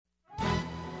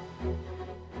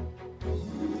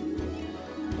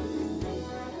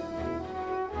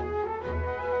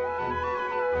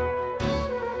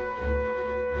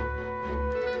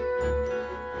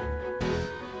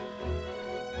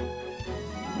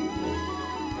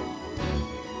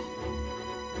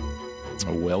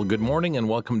Well, good morning and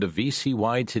welcome to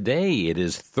VCY Today. It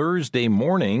is Thursday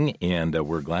morning, and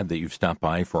we're glad that you've stopped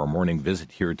by for our morning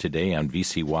visit here today on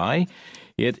VCY.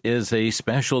 It is a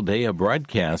special day of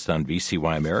broadcast on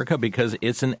VCY America because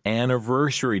it's an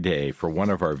anniversary day for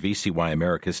one of our VCY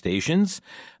America stations.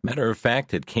 Matter of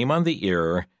fact, it came on the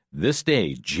air this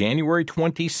day, January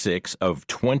 26 of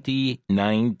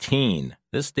 2019.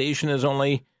 This station is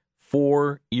only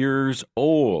 4 years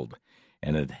old,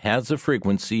 and it has a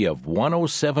frequency of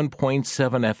 107.7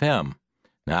 FM.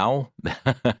 Now,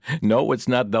 no, it's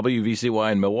not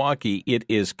WVCY in Milwaukee. It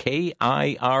is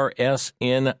KIRS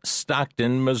in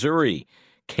Stockton, Missouri.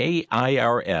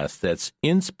 KIRS, that's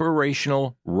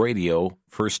Inspirational Radio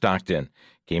for Stockton.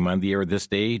 Came on the air this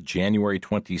day, January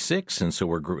 26th, and so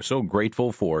we're so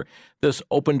grateful for this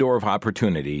open door of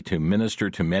opportunity to minister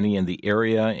to many in the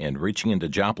area and reaching into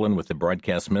Joplin with the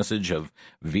broadcast message of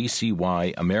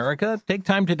VCY America. Take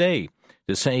time today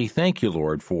to say thank you,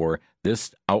 Lord, for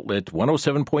this outlet,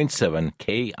 107.7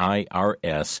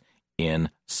 KIRS in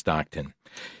Stockton.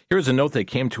 Here's a note that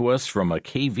came to us from a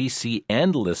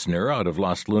KVCN listener out of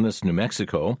Los Lunas, New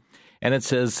Mexico, and it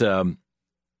says,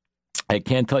 I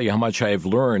can't tell you how much I've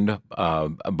learned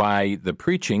by the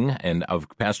preaching and of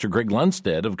Pastor Greg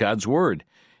Lundstedt of God's Word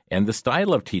and the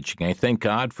style of teaching. I thank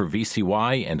God for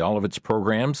VCY and all of its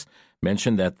programs.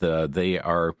 Mentioned that they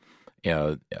are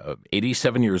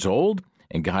 87 years old,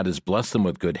 and God has blessed them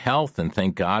with good health, and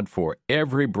thank God for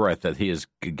every breath that He has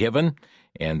given,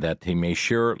 and that He may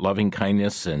share loving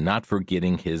kindness and not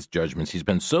forgetting His judgments. He's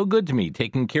been so good to me,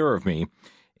 taking care of me,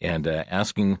 and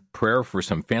asking prayer for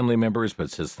some family members,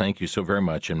 but says thank you so very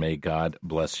much, and may God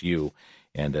bless you.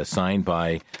 And signed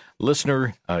by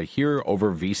listener here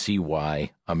over VCY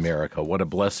America. What a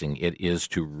blessing it is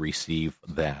to receive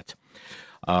that.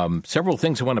 Several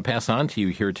things I want to pass on to you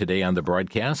here today on the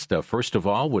broadcast. First of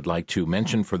all, would like to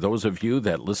mention for those of you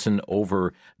that listen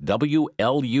over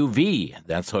WLUV,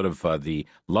 that's out of the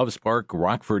Loves Park,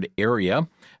 Rockford area,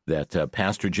 that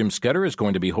Pastor Jim Scudder is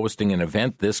going to be hosting an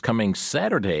event this coming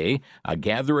Saturday,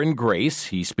 Gather in Grace.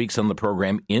 He speaks on the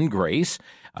program In Grace,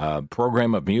 a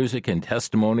program of music and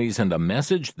testimonies and a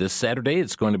message this Saturday.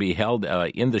 It's going to be held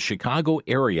in the Chicago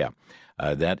area.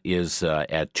 That is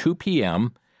at 2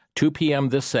 p.m., 2 p.m.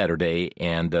 this Saturday,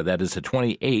 and that is the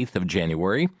 28th of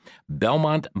January.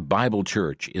 Belmont Bible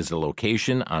Church is the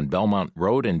location on Belmont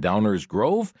Road in Downers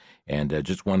Grove, and I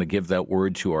just want to give that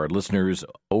word to our listeners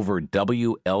over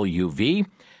WLUV.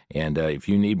 And if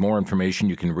you need more information,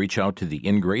 you can reach out to the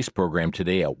In Grace program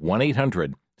today at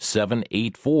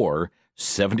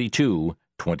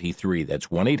 1-800-784-7223. That's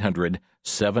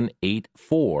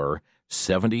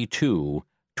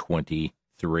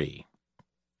 1-800-784-7223.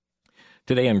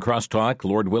 Today on Crosstalk,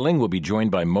 Lord willing, we'll be joined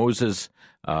by Moses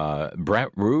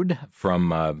Bratrude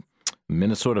from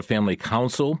Minnesota Family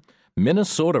Council.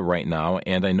 Minnesota right now,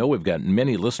 and I know we've got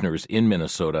many listeners in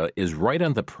Minnesota, is right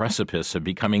on the precipice of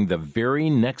becoming the very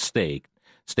next state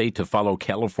to follow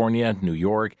California, New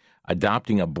York,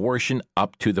 adopting abortion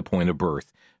up to the point of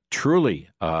birth. Truly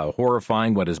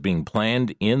horrifying what is being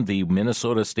planned in the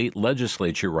Minnesota State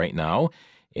Legislature right now.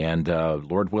 And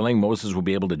Lord willing, Moses will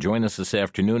be able to join us this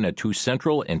afternoon at 2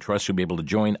 Central, and trust you'll be able to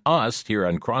join us here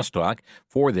on Crosstalk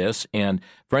for this. And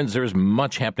friends, there's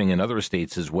much happening in other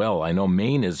states as well. I know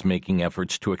Maine is making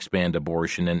efforts to expand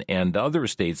abortion, and other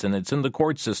states, and it's in the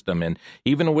court system. And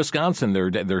even in Wisconsin,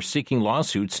 they're seeking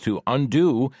lawsuits to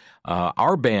undo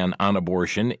our ban on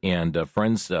abortion. And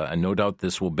friends, no doubt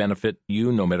this will benefit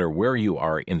you no matter where you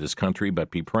are in this country, but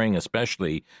be praying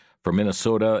especially for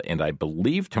Minnesota, and I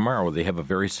believe tomorrow they have a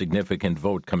very significant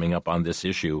vote coming up on this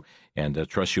issue, and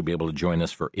trust you'll be able to join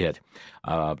us for it.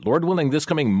 Lord willing, this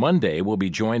coming Monday, we'll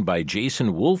be joined by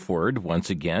Jason Wolford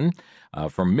once again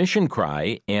from Mission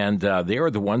Cry, and they are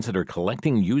the ones that are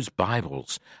collecting used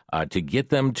Bibles to get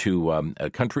them to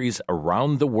countries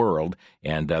around the world,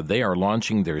 and they are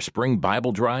launching their Spring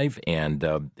Bible Drive,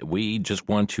 and we just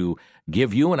want to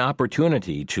give you an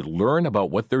opportunity to learn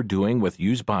about what they're doing with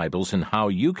used Bibles and how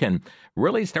you can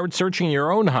really start searching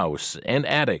your own house and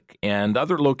attic and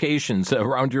other locations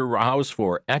around your house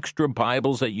for extra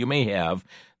Bibles that you may have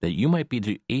that you might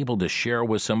be able to share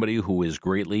with somebody who is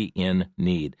greatly in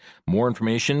need. More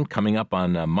information coming up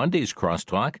on Monday's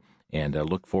Crosstalk, and I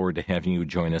look forward to having you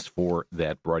join us for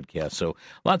that broadcast. So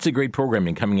lots of great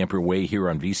programming coming up your way here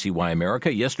on VCY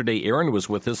America. Yesterday, Aaron was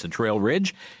with us at Trail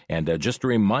Ridge, and just a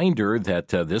reminder that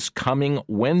this coming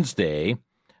Wednesday,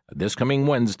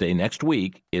 next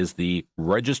week, is the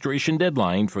registration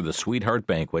deadline for the Sweetheart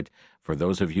Banquet. for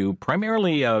those of you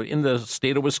primarily in the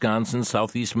state of Wisconsin,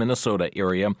 southeast Minnesota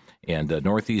area, and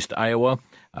northeast Iowa.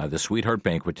 The Sweetheart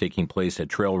Banquet taking place at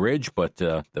Trail Ridge, but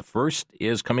the first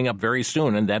is coming up very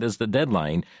soon, and that is the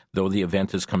deadline, though the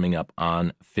event is coming up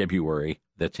on February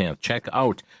the 10th. Check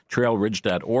out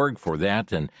trailridge.org for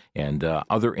that and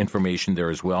other information there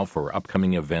as well for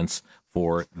upcoming events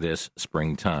for this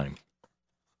springtime.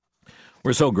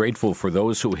 We're so grateful for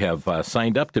those who have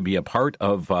signed up to be a part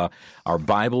of our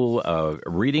Bible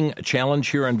reading challenge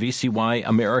here on VCY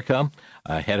America.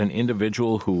 I had an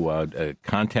individual who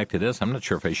contacted us. I'm not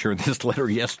sure if I shared this letter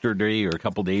yesterday or a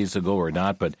couple days ago or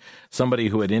not, but somebody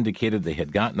who had indicated they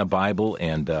had gotten a Bible,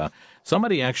 and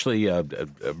somebody actually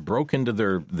broke into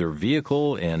their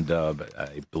vehicle and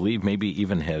I believe maybe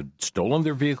even had stolen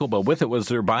their vehicle, but with it was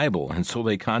their Bible. And so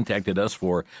they contacted us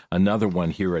for another one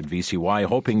here at VCY,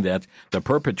 hoping that the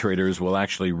perpetrators will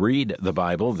actually read the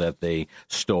Bible that they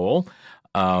stole.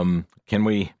 Can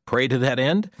we pray to that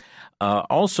end?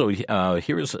 Also,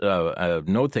 here's a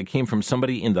note that came from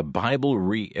somebody in the Bible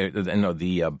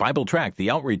Bible Track, the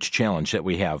outreach challenge that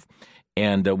we have.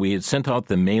 And we had sent out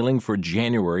the mailing for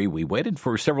January. We waited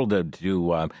for several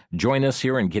to join us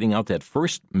here in getting out that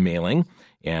first mailing,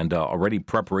 and already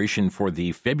preparation for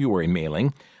the February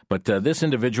mailing. But this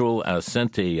individual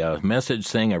sent a message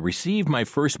saying, I received my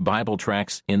first Bible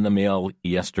tracts in the mail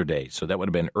yesterday. So that would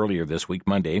have been earlier this week,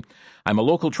 Monday. I'm a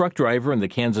local truck driver in the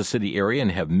Kansas City area and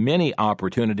have many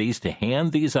opportunities to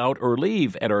hand these out or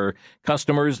leave at our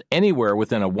customers anywhere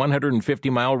within a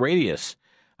 150-mile radius.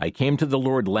 I came to the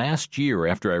Lord last year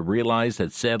after I realized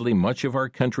that sadly much of our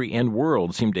country and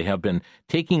world seemed to have been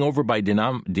taken over by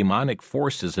demonic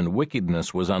forces and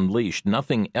wickedness was unleashed.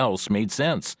 Nothing else made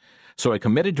sense. So I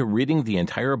committed to reading the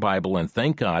entire Bible, and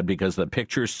thank God, because the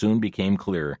picture soon became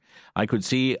clear. I could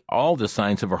see all the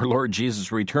signs of our Lord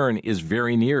Jesus' return is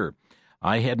very near.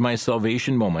 I had my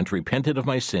salvation moment, repented of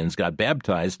my sins, got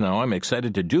baptized. Now I'm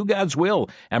excited to do God's will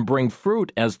and bring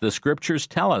fruit as the Scriptures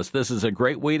tell us. This is a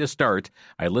great way to start.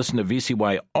 I listen to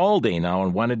VCY all day now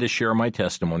and wanted to share my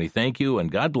testimony. Thank you,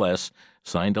 and God bless.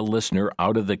 Signed a listener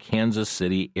out of the Kansas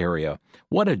City area.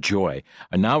 What a joy.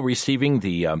 And now receiving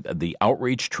the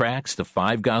outreach tracts, the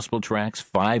 5 gospel tracts,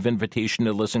 5 invitation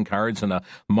to listen cards on a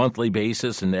monthly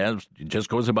basis, and that just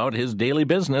goes about his daily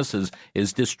business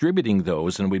is distributing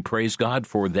those, and we praise God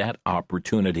for that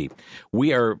opportunity.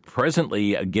 We are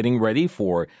presently getting ready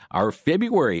for our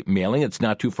February mailing. It's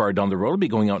not too far down the road. It'll be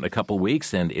going out in a couple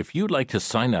weeks, and if you'd like to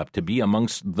sign up to be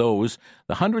amongst those,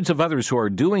 the hundreds of others who are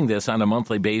doing this on a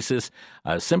monthly basis,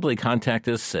 simply contact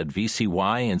us at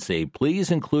VCY and say,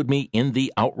 please include me in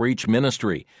the outreach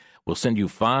ministry. We'll send you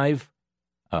 5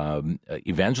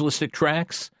 evangelistic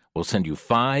tracts. We'll send you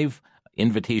 5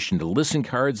 invitation to listen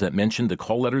cards that mention the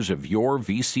call letters of your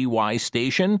VCY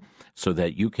station so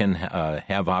that you can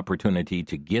have opportunity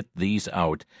to get these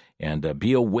out and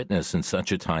be a witness in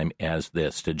such a time as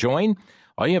this. To join,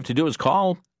 all you have to do is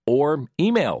call or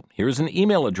email. Here's an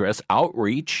email address,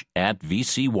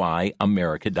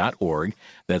 outreach@vcyamerica.org.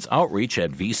 That's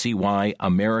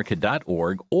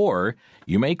outreach@vcyamerica.org. Or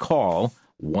you may call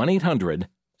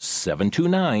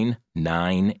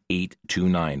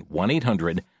 1-800-729-9829.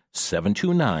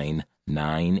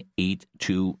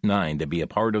 1-800-729-9829 to be a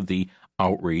part of the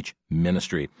outreach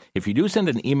ministry. If you do send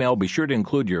an email, be sure to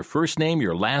include your first name,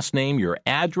 your last name, your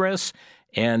address,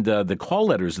 and the call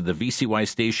letters of the VCY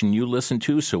station you listen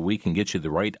to so we can get you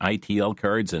the right ITL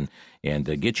cards and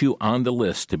get you on the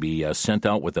list to be sent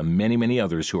out with the many, many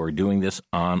others who are doing this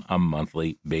on a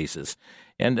monthly basis.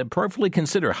 And prayerfully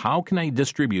consider, how can I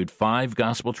distribute 5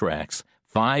 gospel tracts,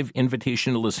 5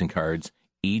 invitation to listen cards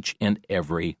each and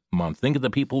every month? Think of the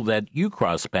people that you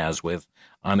cross paths with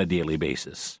on a daily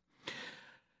basis.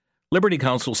 Liberty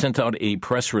Counsel sent out a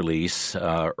press release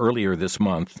earlier this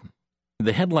month.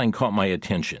 The headline caught my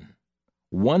attention.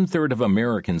 1/3 of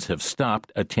Americans have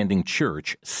stopped attending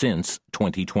church since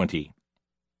 2020.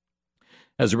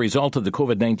 As a result of the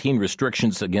COVID-19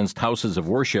 restrictions against houses of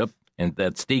worship and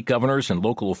that state governors and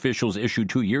local officials issued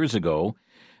 2 years ago,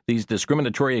 these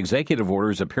discriminatory executive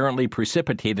orders apparently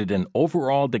precipitated an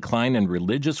overall decline in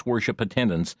religious worship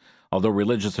attendance, although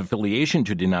religious affiliation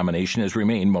to denomination has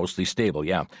remained mostly stable.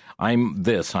 Yeah, I'm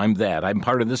this, I'm that, I'm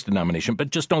part of this denomination,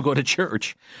 but just don't go to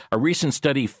church. A recent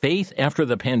study, Faith After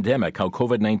the Pandemic, How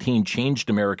COVID-19 Changed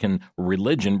American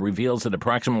Religion, reveals that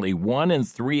approximately 1 in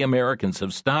 3 Americans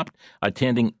have stopped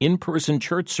attending in-person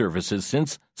church services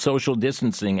since social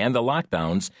distancing and the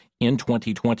lockdowns in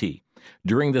 2020.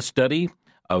 During the study,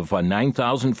 of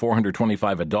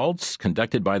 9,425 adults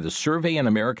conducted by the Survey on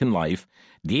American Life,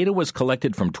 data was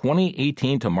collected from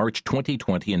 2018 to March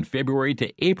 2020 and February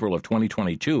to April of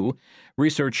 2022.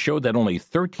 Research showed that only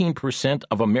 13%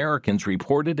 of Americans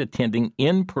reported attending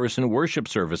in-person worship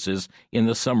services in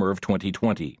the summer of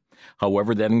 2020.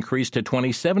 However, that increased to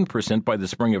 27% by the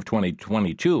spring of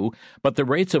 2022, but the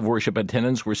rates of worship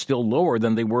attendance were still lower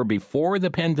than they were before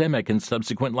the pandemic and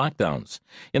subsequent lockdowns.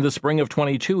 In the spring of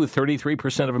 22,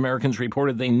 33% of Americans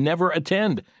reported they never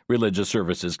attend religious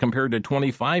services, compared to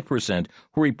 25%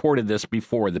 who reported this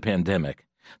before the pandemic.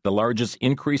 The largest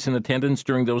increase in attendance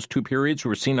during those two periods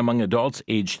were seen among adults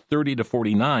aged 30 to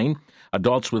 49,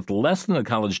 adults with less than a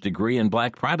college degree, and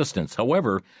Black Protestants.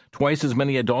 However, twice as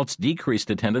many adults decreased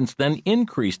attendance than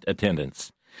increased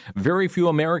attendance. Very few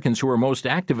Americans who were most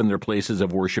active in their places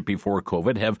of worship before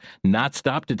COVID have not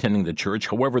stopped attending the church.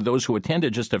 However, those who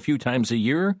attended just a few times a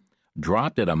year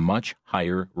dropped at a much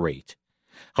higher rate.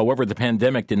 However, the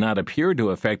pandemic did not appear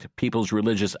to affect people's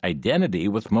religious identity,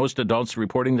 with most adults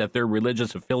reporting that their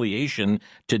religious affiliation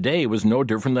today was no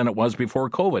different than it was before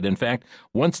COVID. In fact,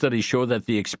 one study showed that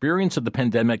the experience of the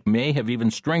pandemic may have even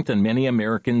strengthened many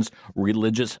Americans'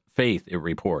 religious faith, it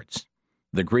reports.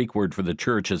 The Greek word for the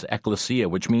church is ekklesia,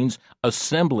 which means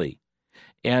assembly.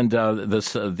 And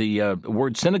the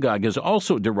word synagogue is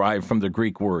also derived from the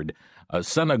Greek word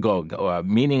synagogue,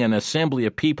 meaning an assembly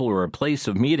of people or a place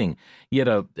of meeting. Yet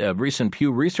a recent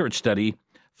Pew Research study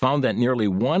found that nearly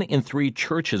 1 in 3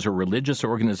 churches or religious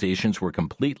organizations were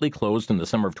completely closed in the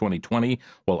summer of 2020,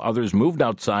 while others moved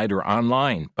outside or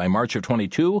online. By March of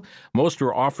 22, most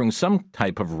were offering some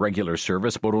type of regular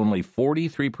service, but only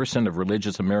 43% of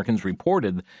religious Americans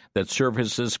reported that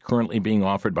services currently being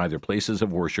offered by their places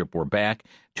of worship were back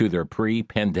to their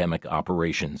pre-pandemic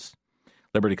operations.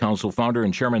 Liberty Counsel founder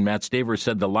and chairman Matt Staver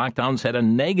said the lockdowns had a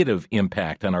negative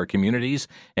impact on our communities,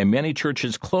 and many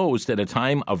churches closed at a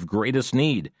time of greatest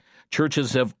need.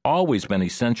 Churches have always been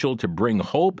essential to bring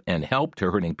hope and help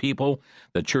to hurting people.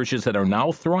 The churches that are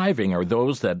now thriving are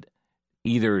those that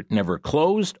either never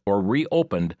closed or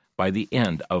reopened by the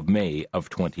end of May of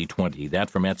 2020. That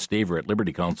from Matt Staver at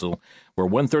Liberty Counsel, where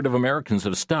 1/3 of Americans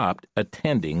have stopped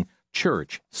attending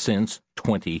church since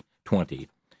 2020.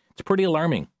 It's pretty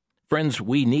alarming. Friends,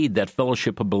 we need that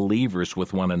fellowship of believers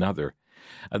with one another.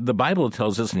 The Bible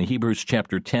tells us in Hebrews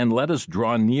chapter 10, let us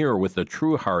draw near with a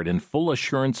true heart and full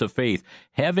assurance of faith,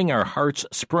 having our hearts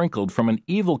sprinkled from an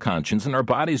evil conscience and our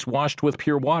bodies washed with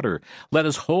pure water. Let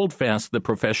us hold fast the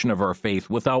profession of our faith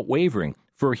without wavering,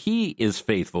 for he is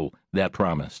faithful that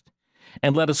promised.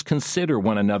 And let us consider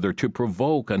one another to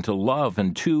provoke unto love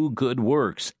and to good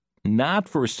works, not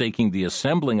forsaking the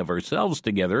assembling of ourselves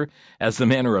together, as the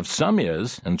manner of some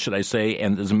is, and should I say,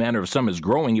 and as the manner of some is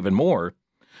growing even more,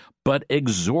 but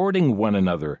exhorting one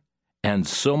another, and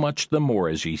so much the more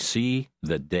as ye see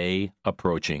the day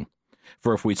approaching.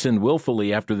 For if we sin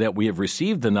willfully after that we have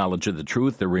received the knowledge of the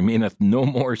truth, there remaineth no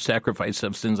more sacrifice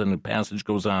of sins, and the passage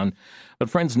goes on.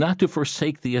 But friends, not to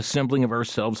forsake the assembling of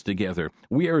ourselves together.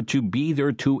 We are to be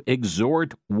there to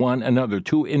exhort one another,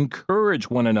 to encourage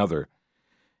one another.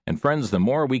 And friends, the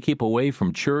more we keep away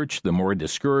from church, the more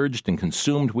discouraged and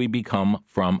consumed we become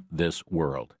from this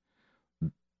world.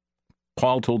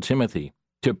 Paul told Timothy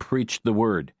to preach the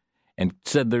word and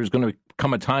said there's going to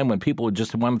come a time when people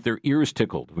just want their ears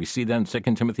tickled. We see that in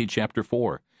 2 Timothy chapter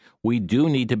 4. We do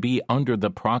need to be under the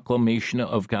proclamation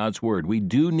of God's word. We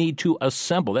do need to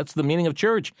assemble. That's the meaning of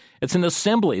church. It's an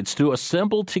assembly. It's to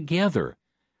assemble together.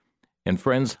 And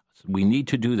friends, we need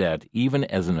to do that even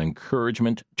as an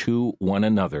encouragement to one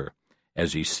another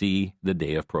as you see the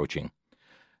day approaching.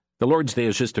 The Lord's Day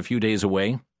is just a few days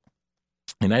away,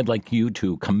 and I'd like you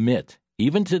to commit,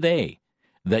 even today,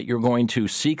 that you're going to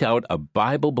seek out a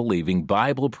Bible-believing,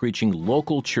 Bible-preaching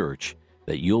local church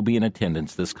that you'll be in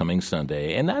attendance this coming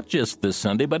Sunday, and not just this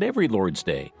Sunday, but every Lord's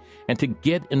Day, and to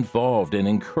get involved and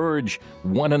encourage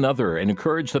one another and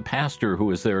encourage the pastor who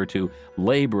is there to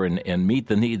labor and meet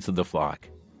the needs of the flock.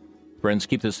 Friends,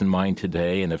 keep this in mind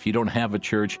today, and if you don't have a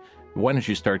church, why don't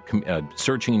you start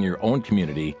searching in your own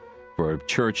community for a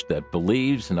church that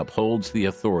believes and upholds the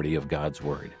authority of God's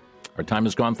Word. Our time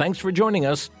is gone. Thanks for joining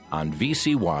us on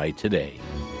VCY Today.